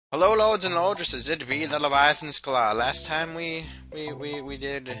Hello, loads and loads. This is it, V, the Leviathan's Claw. Last time we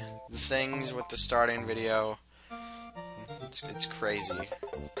did the things with the starting video. It's crazy.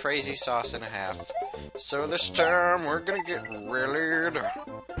 Crazy sauce and a half. So this time we're gonna get really...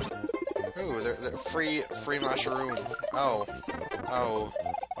 Ooh, they're free mushroom. Oh.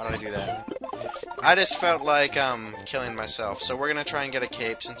 Why did I do that? I just felt like, killing myself. So we're gonna try and get a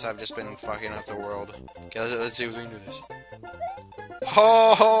cape since I've just been fucking up the world. Okay, let's see if we can do this.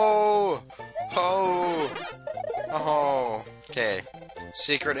 Ho ho! Ho! Oh! Okay.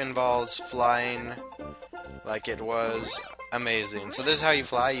 Secret involves flying like it was amazing. So this is how you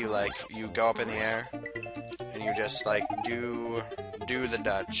fly. You go up in the air and you just do the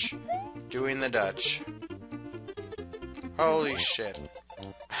Dutch. Doing the Dutch. Holy shit.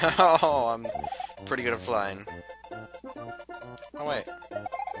 Oh, I'm pretty good at flying. Oh wait.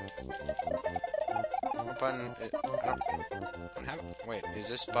 What button? Wait, is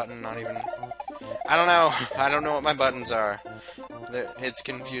this button not even... I don't know. I don't know what my buttons are. It's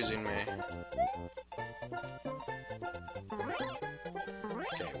confusing me.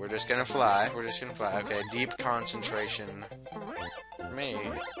 Okay, we're just gonna fly. Okay, deep concentration. For me.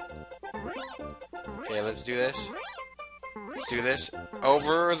 Okay, let's do this.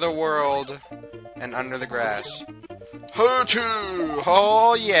 Over the world and under the grass. Hoo-choo!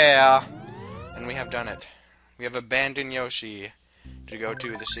 Oh yeah! And we have done it. We have abandoned Yoshi to go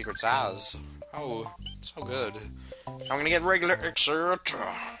to the secret Oz. Oh, so good. I'm gonna get regular excerpt.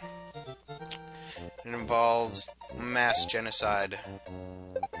 It involves mass genocide.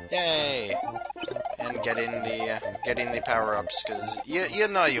 Yay! And getting the power-ups, cause you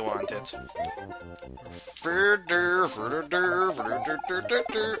know you want it.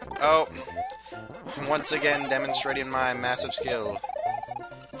 Oh, once again demonstrating my massive skill.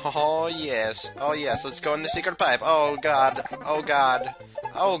 Oh yes, let's go in the secret pipe. Oh god.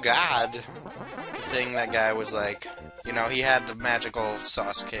 The thing that guy was like, you know, he had the magical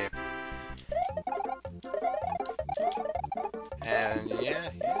sauce cape. And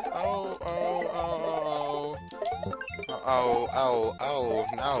yeah. Oh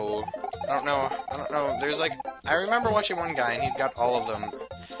no. I don't know. There's I remember watching one guy and he got all of them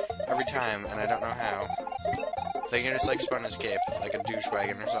every time, and I don't know how. I think he just spun his cape like a douche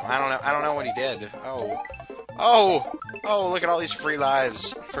wagon or something. I don't know what he did. Oh, look at all these free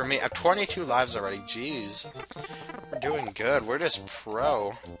lives for me. I have 22 lives already. Jeez. We're doing good. We're just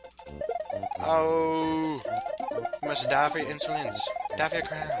pro. Oh. You must die for your insolence. Die for your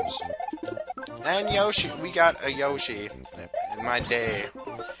crimes. And Yoshi. We got a Yoshi. My day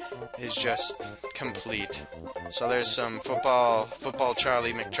is just complete. So there's some football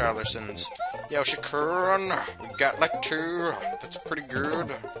Charlie McCharlersons. Yoshi-kun, we got 2. That's pretty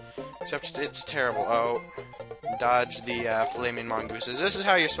good. Except it's terrible. Oh, dodge the flaming mongooses. This is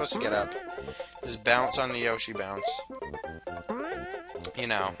how you're supposed to get up. Just bounce on the Yoshi bounce. You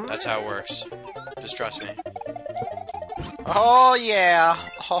know, that's how it works. Just trust me. Oh yeah!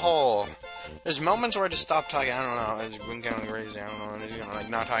 Oh. There's moments where I just stop talking. I don't know. It's been going crazy. I don't know. I'm just gonna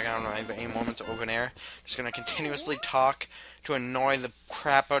not talk. I don't know. I have any moments of open air. Just gonna continuously talk to annoy the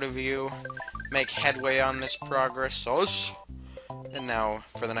crap out of you. Make headway on this progress. And now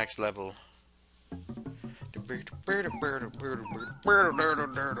for the next level.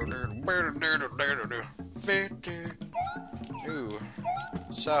 Ooh.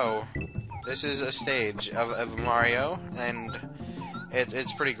 So, this is a stage of Mario, and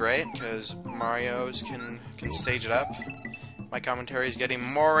it's pretty great because Marios can stage it up. My commentary is getting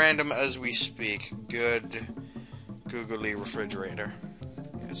more random as we speak. Good googly refrigerator.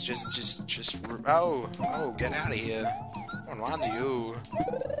 It's just oh, get out of here. No one wants you.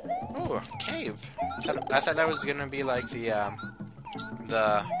 Oh, a cave. I thought that was gonna be like the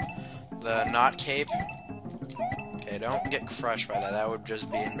not cape. Okay, don't get crushed by that. That would just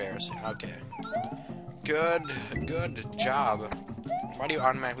be embarrassing. Okay. Good job. Why do you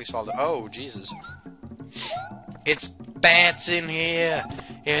automatically swallow? Oh, Jesus. It's bats in here.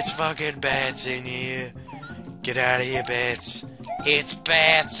 It's fucking bats in here. Get out of here, bats. It's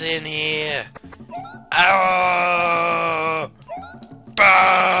bats in here. Oh!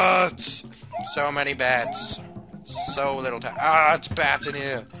 Bats! So many bats. So little time. Ah, it's bats in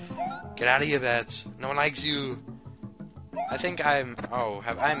here. Get out of here, bats. No one likes you. I think oh,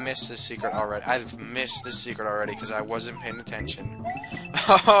 have I missed this secret already? I've missed this secret already because I wasn't paying attention.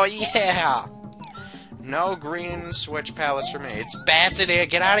 Oh, yeah! No green switch palace for me. It's bats in here.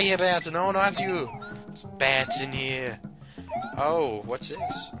 Get out of here, bats. No one wants you. It's bats in here. Oh, what's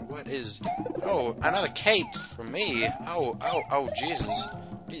this? What is... Oh, another cape for me. Oh, Jesus.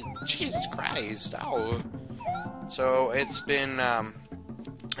 Jesus Christ. Oh. So, it's been,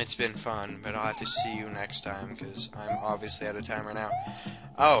 It's been fun, but I'll have to see you next time, because I'm obviously out of time right now.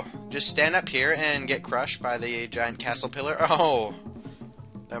 Oh, just stand up here and get crushed by the giant castle pillar? Oh!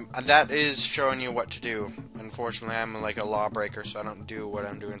 That is showing you what to do. Unfortunately, I'm like a lawbreaker, so I don't do what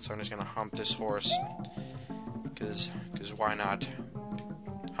I'm doing, so I'm just gonna hump this horse. Because why not?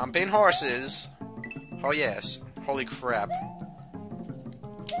 Humping horses! Oh yes. Holy crap.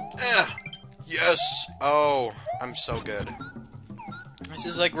 Yes! Oh, I'm so good. This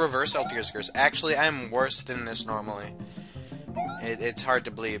is like reverse LP's curse. Actually, I'm worse than this normally. It's hard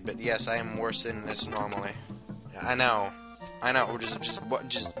to believe, but yes, I am worse than this normally. I know. Just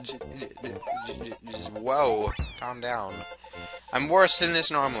whoa. Calm down. I'm worse than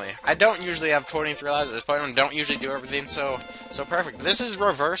this normally. I don't usually have 23 lives at this point, and don't usually do everything so perfect. This is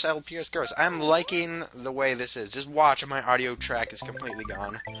reverse LP's curse. I'm liking the way this is. Just watch, my audio track is completely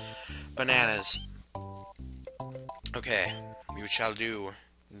gone. Bananas. Okay, we shall do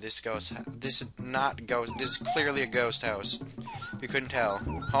this ghost. This is not ghost. This is clearly a ghost house. If you couldn't tell.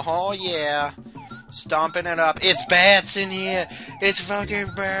 Oh yeah, stomping it up. It's bats in here. It's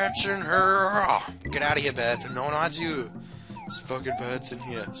fucking bats in here. Get out of here, bat. No, not you. It's fucking bats in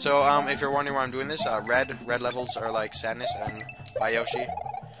here. So if you're wondering why I'm doing this, red levels are like sadness, and bye Yoshi.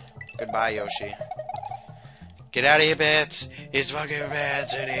 Goodbye Yoshi. Get out of here, bats. It's fucking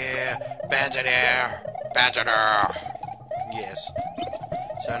bats in here. Bats in here. Bats in here. Yes.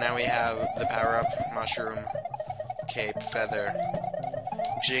 So now we have the power-up, mushroom, cape, feather,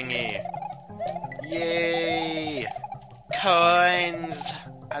 jingy. Yay! Coins!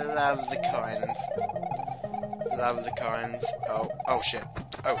 I love the coins. Love the coins. Oh shit.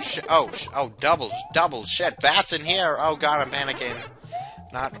 Oh shit. Oh, double shit. Bats in here! Oh god, I'm panicking.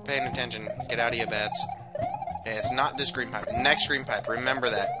 Not paying attention. Get out of here, bats. Okay, it's not this green pipe. Next green pipe. Remember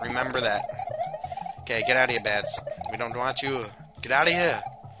that. Remember that. Okay, get out of here, bats. We don't want you. Get out of here.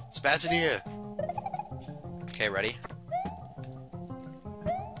 There's bats in here. Okay, ready?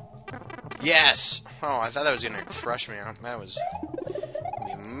 Yes! Oh, I thought that was gonna crush me. That was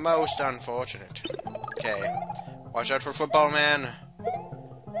gonna be most unfortunate. Okay. Watch out for football, man.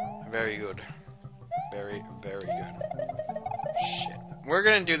 Very good. Very, very good. Shit. We're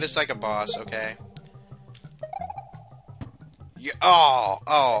gonna do this like a boss, okay? Yeah, oh.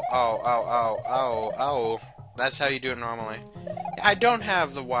 That's how you do it normally. I don't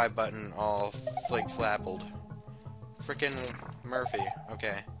have the Y button all flick-flappled. Frickin' Murphy.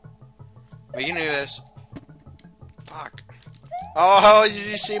 Okay. We can do this. Fuck. Oh, did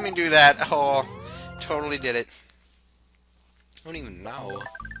you see me do that? Oh, totally did it. I don't even know.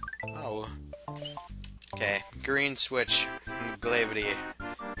 Oh. Okay. Green switch. Glavity.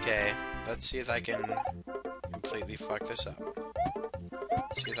 Okay. Let's see if I can completely fuck this up.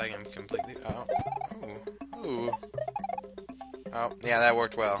 See if I can completely... Ooh. Oh, yeah, that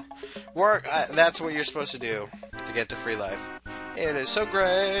worked well. That's what you're supposed to do to get the free life. It is so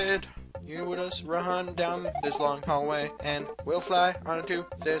great. You would just run down this long hallway and we'll fly onto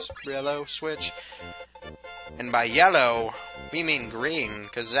this yellow switch. And by yellow, we mean green,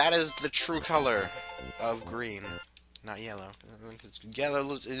 because that is the true color of green. Not yellow.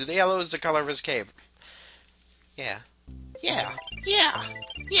 Yellow is the color of his cape. Yeah,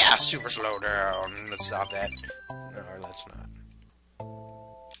 super slow down. Let's stop that. Or let's not.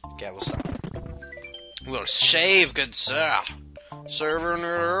 Okay, we'll stop. We'll shave, good sir. Serving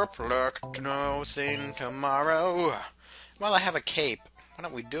it up like nothing tomorrow. Well, I have a cape. Why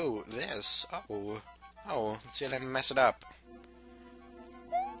don't we do this? Oh, let's see if I can mess it up.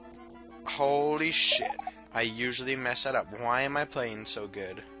 Holy shit. I usually mess that up. Why am I playing so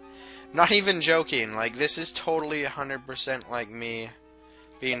good? Not even joking. Like, this is totally 100% like me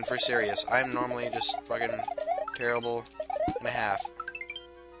being for serious. I'm normally just fucking terrible and a half.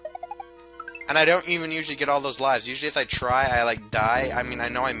 And I don't even usually get all those lives. Usually if I try, I, like, die. I mean, I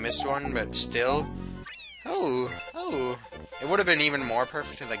know I missed one, but still. Oh. It would have been even more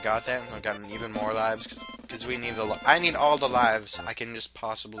perfect if I got that and I gotten even more lives. Because we need I need all the lives I can just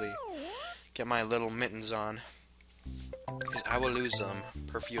possibly get my little mittens on. Because I will lose them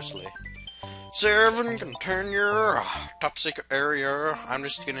profusely. 7 continue. Top secret area. I'm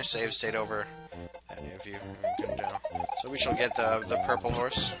just gonna save state over. If you can tell. So we shall get the purple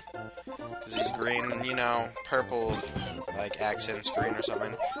horse. Because he's green, you know, purple, like, accents green or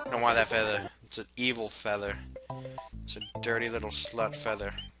something. I don't want that feather. It's an evil feather. It's a dirty little slut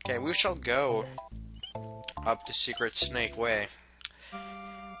feather. Okay, we shall go up the secret snake way.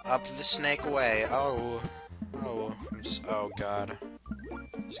 Up the snake way. Oh, God.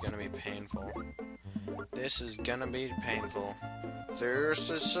 This is gonna be painful. This is gonna be painful. This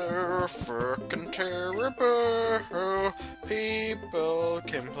is so fucking terrible. People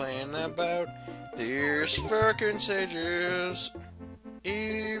complain about these fucking sages,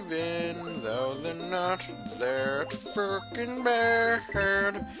 even though they're not that fucking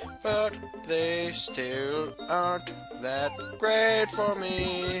bad, but they still aren't that great for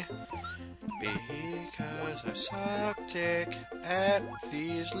me. Because I suck dick at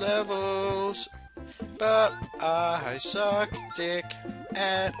these levels, but I suck dick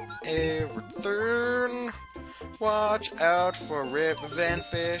at everything. Watch out for Rip Van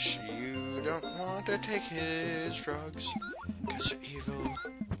Fish. You don't want to take his drugs, 'cause they're evil.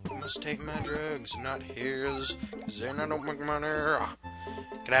 You must take my drugs, not his, 'cause then I don't make money.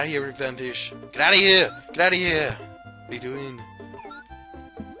 Get out of here, Rip Van Fish. Get out of here! Get out of here! What are you doing?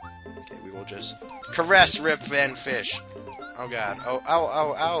 Okay, we will just caress Rip Van Fish. Oh god. Oh, ow,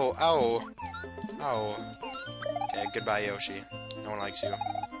 ow, ow, ow. Oh. Okay, goodbye, Yoshi. No one likes you.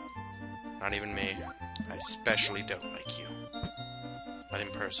 Not even me. I especially don't like you.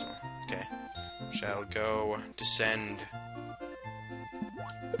 Nothing personal. Okay. Shall go descend.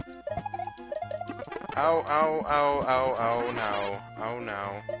 Ow, ow, ow, ow, ow, no. Oh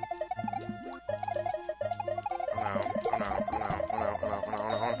no. Oh no, oh no, oh no, oh no, oh no, oh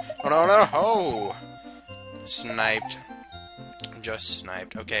no, oh no, oh no, oh! Sniped. Just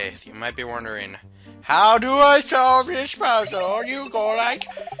sniped. Okay, you might be wondering, how do I solve this puzzle? You go like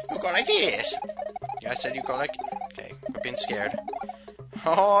this. Yeah, I said you go like, okay, quit being scared.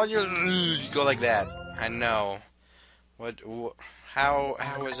 Oh, you go like that. I know. How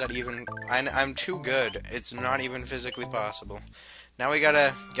is that even, I'm too good. It's not even physically possible. Now we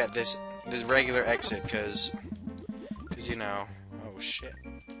gotta get this regular exit, cause you know, oh shit.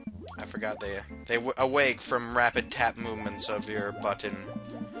 I forgot they awake from rapid tap movements of your button.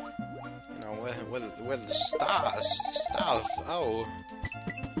 You know, with the stuff. Oh,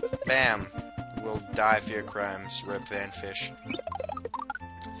 bam! Will die for your crimes, Rip Van Fish.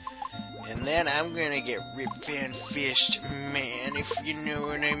 And then I'm gonna get Rip Van Fished, man, if you know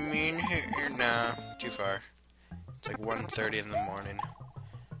what I mean. Nah, too far. It's like 1:30 in the morning.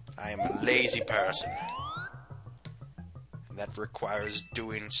 I am a lazy person. That requires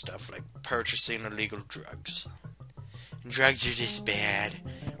doing stuff like purchasing illegal drugs. And drugs are just bad.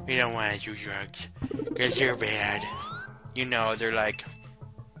 We don't want to do drugs, because they're bad. You know, they're like,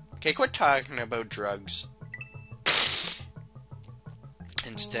 okay, quit talking about drugs.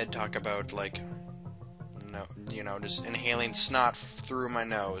 Instead, talk about, like, no, you know, just inhaling snot through my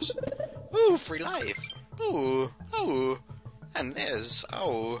nose. Ooh, free life. Ooh, ooh, and this.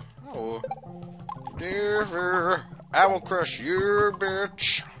 Oh, oh. Never. I will crush you,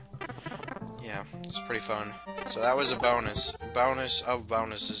 bitch. Yeah, it's pretty fun. So that was a bonus. Bonus of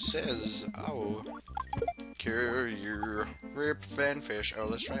bonuses says, oh, cure your Rip Van Fish. Oh,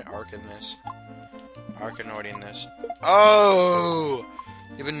 let's try arcing this. Arkanoiding this. Oh!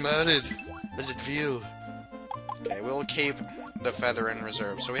 You've been murdered. How does it feel? Okay, we'll keep the feather in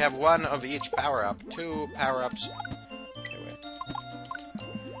reserve. So we have one of each power-up. 2 power-ups. Okay, wait.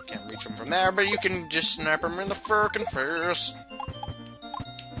 Can't reach them from there, but you can just snipe them in the frickin' face.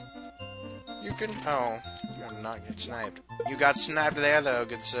 You can... Oh, you did not get sniped. You got sniped there, though.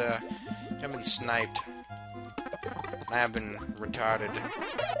 It's, you have been sniped. I have been retarded.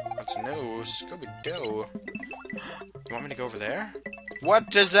 What's new? Scooby-Doo. You want me to go over there?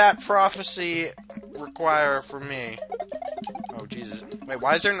 What does that prophecy require from me? Oh, Jesus. Wait,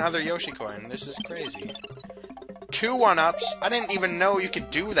 why is there another Yoshi coin? This is crazy. 2 1-ups? I didn't even know you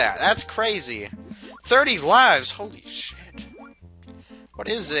could do that. That's crazy. 30 lives! Holy shit. What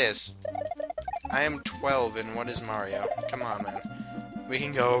is this? I am 12, and what is Mario? Come on, man. We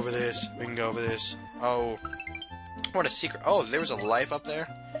can go over this. We can go over this. Oh. What a secret. Oh, there was a life up there?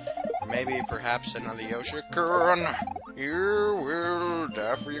 Or maybe, perhaps, another Yoshi coin. You will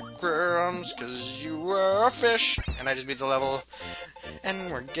die for your crimes, 'cause you are a fish. And I just beat the level. And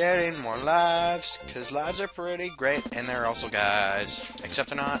we're getting more lives, 'cause lives are pretty great. And they're also guys. Except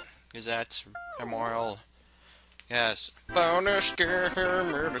they're not, because that's immoral. Yes. Bonus game,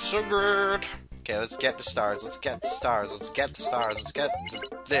 it is so good. Okay, let's get the stars. Let's get the stars. Let's get the stars. Let's get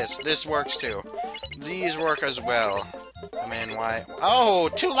this. This works too. These work as well. I mean, why? Oh,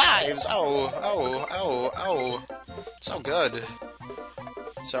 2 lives! Oh, oh, oh, oh. So good.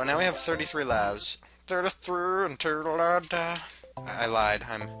 So now we have 33 lives. 33 until I die. I lied.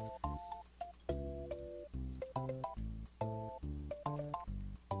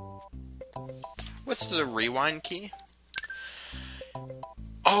 What's the rewind key?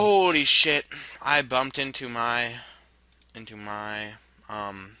 Holy shit! I bumped into my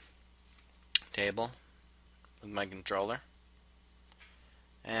table with my controller.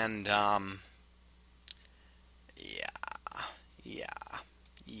 And,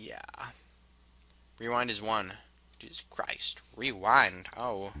 yeah. Rewind is 1. Jesus Christ. Rewind.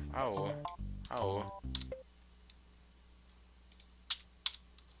 Oh.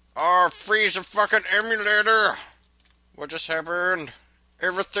 Oh, freeze the fucking emulator! What just happened?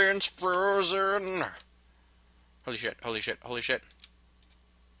 Everything's frozen! Holy shit.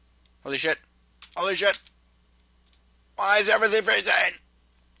 Why is everything freezing?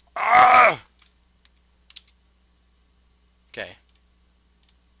 Ah! Okay.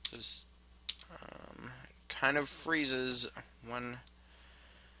 This kind of freezes when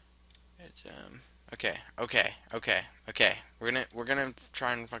it okay. We're gonna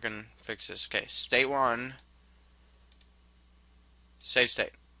try and fucking fix this. Okay, state 1. Save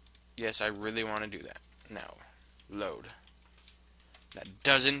state. Yes, I really want to do that. Now, load. That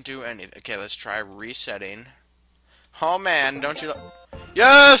doesn't do anything. Okay, let's try resetting. Oh man, don't you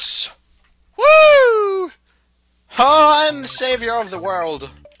yes! Woo! Oh, I'm the savior of the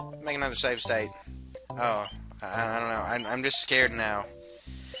world. Make another save state. Oh, I don't know. I'm just scared now.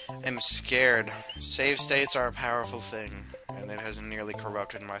 I'm scared. Save states are a powerful thing, and it has nearly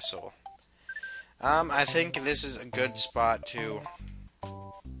corrupted my soul. I think this is a good spot to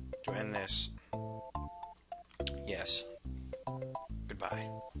end this. Yes. Goodbye.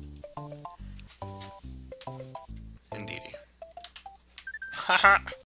 Indeedy. Haha.